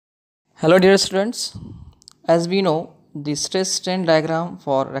Hello dear students, as we know, the stress strain diagram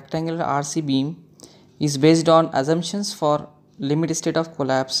for rectangular RC beam is based on assumptions for limit state of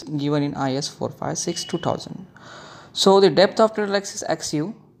collapse given in IS 456-2000. So the depth of total axis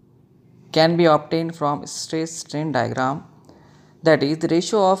XU can be obtained from stress strain diagram, that is the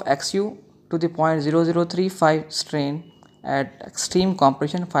ratio of XU to the 0.0035 strain at extreme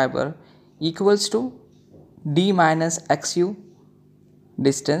compression fiber equals to D minus XU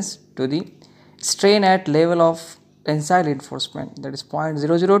distance to the strain at level of tensile reinforcement, that is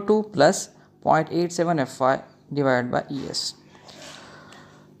 0.002 plus 0.87 Fy divided by ES.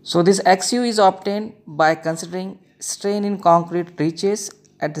 So this XU is obtained by considering strain in concrete reaches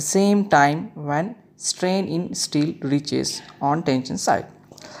at the same time when strain in steel reaches on tension side,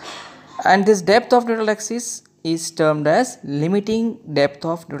 and this depth of neutral axis is termed as limiting depth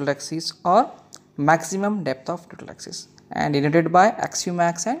of neutral axis or maximum depth of neutral axis, and denoted by XU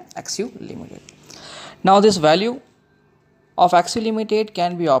max and XU limited. Now this value of XU limited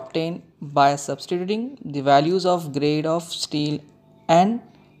can be obtained by substituting the values of grade of steel and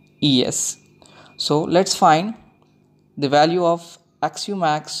ES. So let's find the value of XU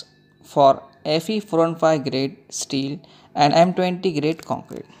max for Fe 415 grade steel and M20 grade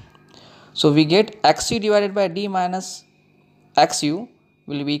concrete. So we get XU divided by D minus XU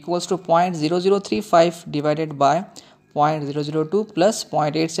will be equals to 0.0035 divided by 0.002 plus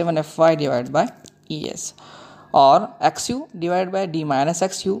 0.87 Fy divided by ES, or XU divided by D minus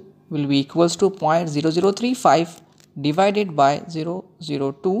XU will be equals to 0.0035 divided by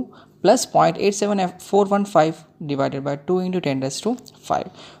 002 plus 0.87415 divided by 2 into 10 raised to 5.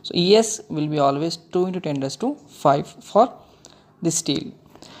 So ES will be always 2 into 10 raised to 5 for the steel.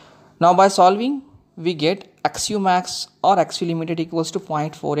 Now by solving we get XU max or XU limited equals to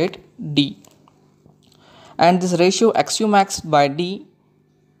 0.48 D, and this ratio XU max by D,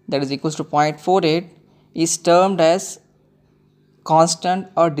 that is equals to 0.48, is termed as constant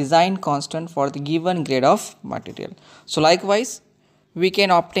or design constant for the given grade of material. So likewise we can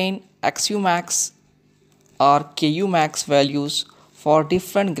obtain XU max or KU max values for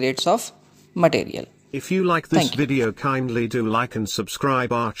different grades of material. If you like this video, kindly do like and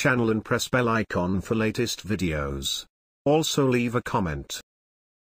subscribe our channel and press bell icon for latest videos. Also leave a comment.